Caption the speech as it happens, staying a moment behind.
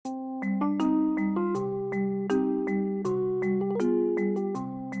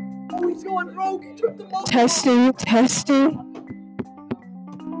went rogue. He took the ball. Testing.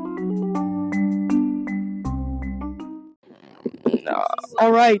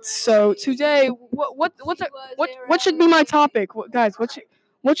 All right. So today, what should be my topic, guys?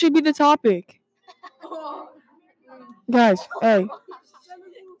 What should be the topic, guys?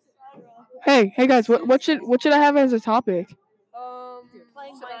 Hey, guys. What should I have as a topic?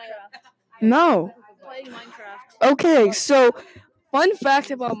 Playing Minecraft. No. Playing Minecraft. Okay. So, fun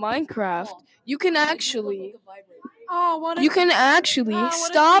fact about Minecraft: you can actually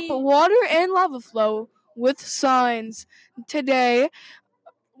stop water and lava flow with signs. Today,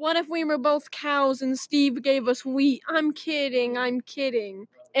 What if we were both cows and Steve gave us wheat? I'm kidding.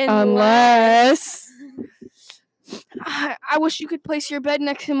 unless I wish you could place your bed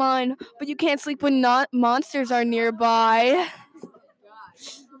next to mine, but you can't sleep when monsters are nearby.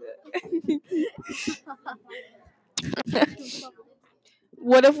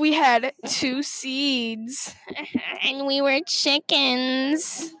 What if we had 2 seeds and we were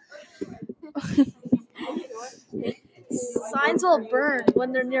chickens? Signs will burn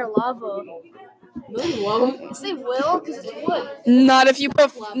when they're near lava. No, you won't. Yes, they will, because it's wood. Not if you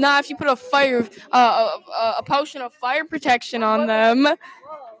put a fire a potion of fire protection on them.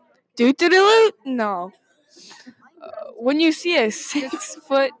 Doo-doo-doo-doo. No. When you see a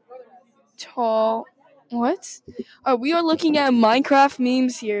 6-foot tall what? We are looking at Minecraft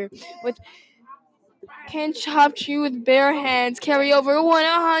memes here. With can chop tree with bare hands, carry over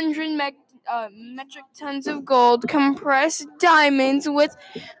 100 metric tons of gold, compress diamonds with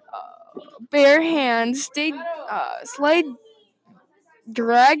bare hands, slay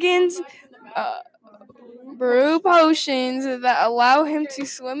dragons, brew potions that allow him to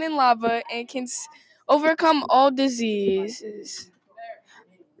swim in lava and can overcome all diseases.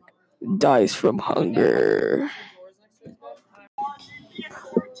 Dies from hunger.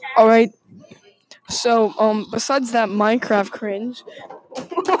 Alright. So, besides that Minecraft cringe,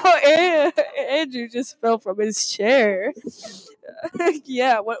 Andrew just fell from his chair.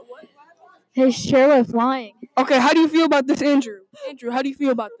 Yeah, what? His chair was flying. Okay, how do you feel about this, Andrew? Andrew, how do you feel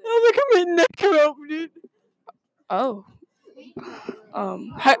about this? Oh, look at my neck open. Oh.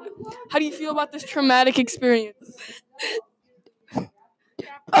 How do you feel about this traumatic experience?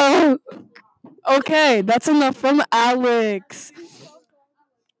 Oh. Okay, that's enough from Alex.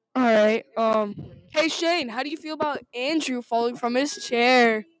 All right. Hey Shane, how do you feel about Andrew falling from his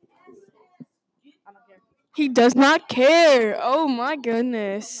chair? He does not care. Oh my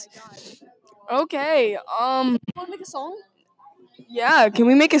goodness. Okay. Want to make a song? Yeah. Can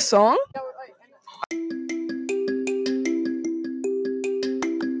we make a song?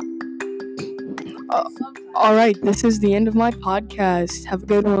 All right. This is the end of my podcast. Have a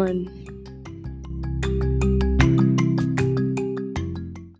good one.